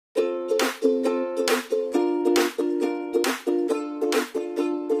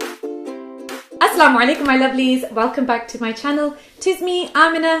Assalamu alaikum my lovelies, welcome back to my channel. Tis me,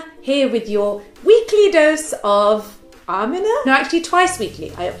 Amina, here with your weekly dose of Amina? No, actually twice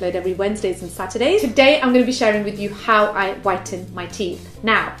weekly. I upload every Wednesdays and Saturdays. Today I'm going to be sharing with you how I whiten my teeth.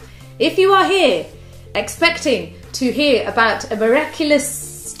 Now, if you are here expecting to hear about a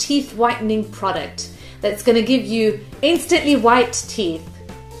miraculous teeth whitening product that's going to give you instantly white teeth,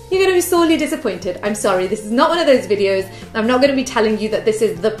 you're going to be sorely disappointed. I'm sorry, this is not one of those videos. I'm not going to be telling you that this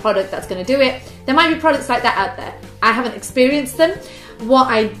is the product that's going to do it. There might be products like that out there. I haven't experienced them. What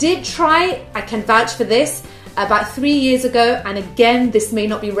I did try, I can vouch for this, about 3 years ago, and again, this may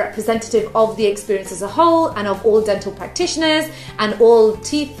not be representative of the experience as a whole and of all dental practitioners and all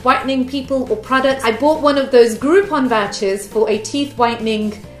teeth whitening people or products. I bought one of those Groupon vouchers for a teeth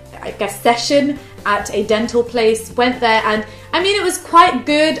whitening, I guess, session at a dental place. Went there and I mean, it was quite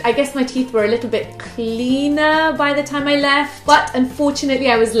good. I guess my teeth were a little bit cleaner by the time I left, but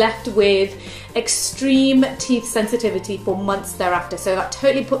unfortunately I was left with extreme teeth sensitivity for months thereafter, so that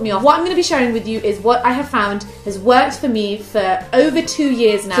totally put me off. What I'm going to be sharing with you is what I have found has worked for me for over 2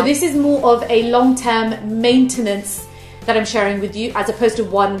 years now. So this is more of a long-term maintenance that I'm sharing with you, as opposed to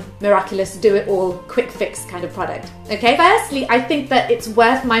one miraculous do-it-all quick fix kind of product. Okay, firstly, I think that it's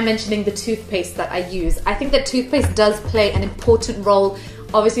worth my mentioning the toothpaste that I use. I think that toothpaste does play an important role,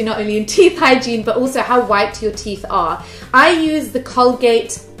 obviously not only in teeth hygiene, but also how white your teeth are. I use the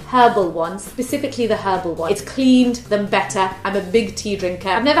Colgate herbal one, specifically the herbal one. It's cleaned them better. I'm a big tea drinker.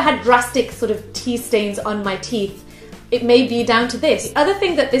 I've never had drastic sort of tea stains on my teeth. It may be down to this. The other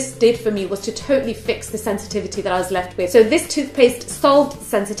thing that this did for me was to totally fix the sensitivity that I was left with. So this toothpaste solved the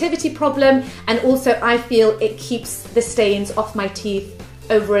sensitivity problem, and also I feel it keeps the stains off my teeth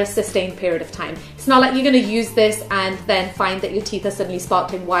over a sustained period of time. It's not like you're going to use this and then find that your teeth are suddenly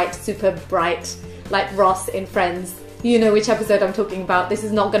sparkling white, super bright, like Ross in Friends. You know which episode I'm talking about. This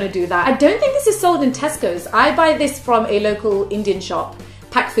is not going to do that. I don't think this is sold in Tesco's. I buy this from a local Indian shop,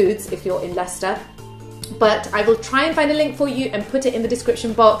 TAkk Foods if you're in Leicester. But I will try and find a link for you and put it in the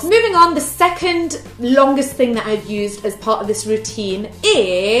description box. Moving on, the second longest thing that I've used as part of this routine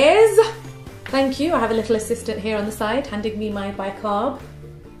is... Thank you, I have a little assistant here on the side handing me my bicarb.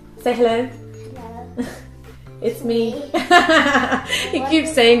 Say hello. Hello. It's me. He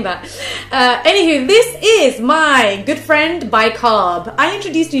keeps saying that. Anywho, this is my good friend bicarb. I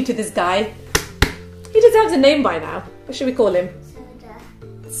introduced you to this guy. He deserves a name by now. What should we call him?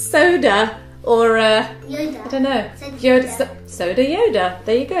 Soda. Soda. Or Yoda. I don't know. Yoda. Soda Yoda.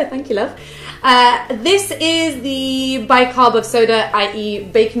 There you go. Thank you, love. This is the bicarb of soda, i.e.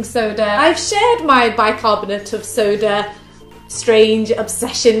 baking soda. I've shared my bicarbonate of soda strange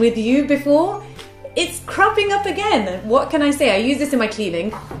obsession with you before. It's cropping up again. What can I say? I use this in my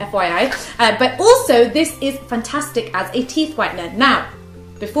cleaning, FYI. But also, this is fantastic as a teeth whitener. Now,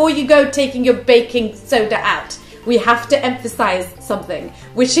 before you go taking your baking soda out, we have to emphasize something,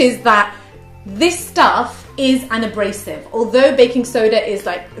 which is that this stuff is an abrasive. Although baking soda is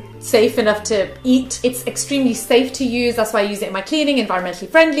like safe enough to eat, it's extremely safe to use. That's why I use it in my cleaning, environmentally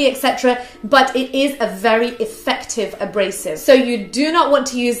friendly, etc. But it is a very effective abrasive. So you do not want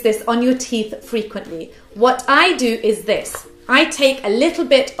to use this on your teeth frequently. What I do is this. I take a little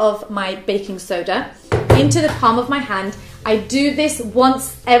bit of my baking soda into the palm of my hand. I do this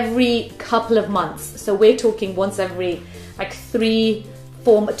once every couple of months. So we're talking once every like between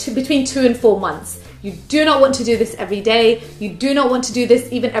 2 and 4 months. You do not want to do this every day. You do not want to do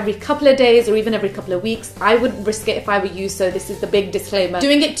this even every couple of days or even every couple of weeks. I wouldn't risk it if I were you, so this is the big disclaimer.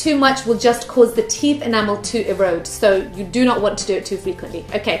 Doing it too much will just cause the teeth enamel to erode, so you do not want to do it too frequently.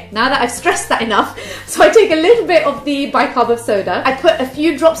 Okay, now that I've stressed that enough, so I take a little bit of the bicarb of soda. I put a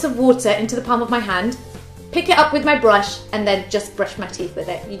few drops of water into the palm of my hand, pick it up with my brush, and then just brush my teeth with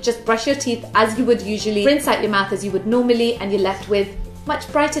it. You just brush your teeth as you would usually, rinse out your mouth as you would normally, and you're left with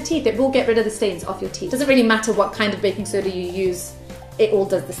much brighter teeth. It will get rid of the stains off your teeth. Doesn't really matter what kind of baking soda you use, it all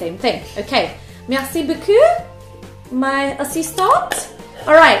does the same thing. Okay, merci beaucoup, my assistant.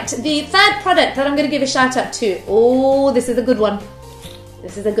 All right, the third product that I'm going to give a shout out to. Oh, this is a good one.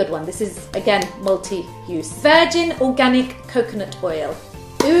 This is a good one. This is, again, multi-use. Virgin organic coconut oil.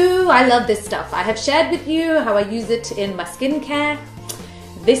 Ooh, I love this stuff. I have shared with you how I use it in my skincare.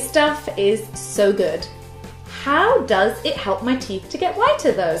 This stuff is so good. How does it help my teeth to get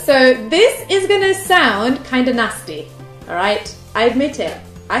whiter though? So this is gonna sound kind of nasty, all right? I admit it.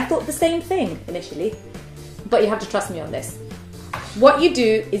 I thought the same thing initially, but you have to trust me on this. What you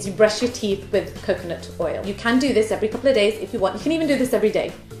do is you brush your teeth with coconut oil. You can do this every couple of days if you want. You can even do this every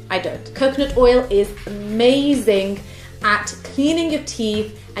day. I don't. Coconut oil is amazing at cleaning your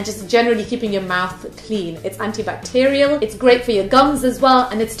teeth and just generally keeping your mouth clean. It's antibacterial, it's great for your gums as well,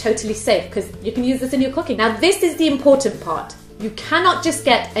 and it's totally safe because you can use this in your cooking. Now this is the important part. You cannot just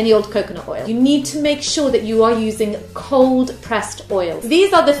get any old coconut oil. You need to make sure that you are using cold pressed oils.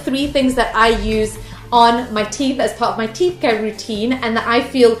 These are the 3 things that I use on my teeth as part of my teeth care routine and that I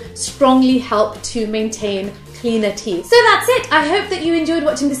feel strongly help to maintain cleaner teeth. So that's it. I hope that you enjoyed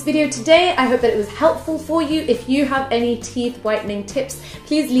watching this video today. I hope that it was helpful for you. If you have any teeth whitening tips,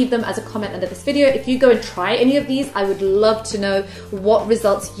 please leave them as a comment under this video. If you go and try any of these, I would love to know what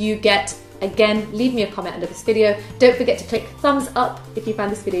results you get. Again, leave me a comment under this video. Don't forget to click thumbs up if you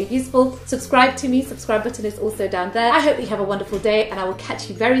found this video useful. Subscribe to me. Subscribe button is also down there. I hope that you have a wonderful day and I will catch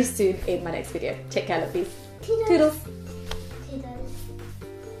you very soon in my next video. Take care, lovelies. Toodles. Toodles. Toodles.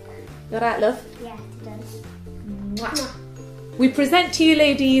 You alright, love? Yeah, toodles. Mwah. We present to you,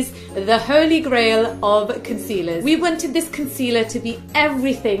 ladies, the holy grail of concealers. We wanted this concealer to be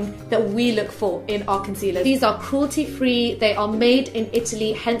everything that we look for in our concealers. These are cruelty-free, they are made in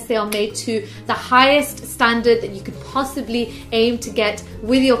Italy, hence they are made to the highest standard that you could possibly aim to get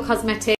with your cosmetics.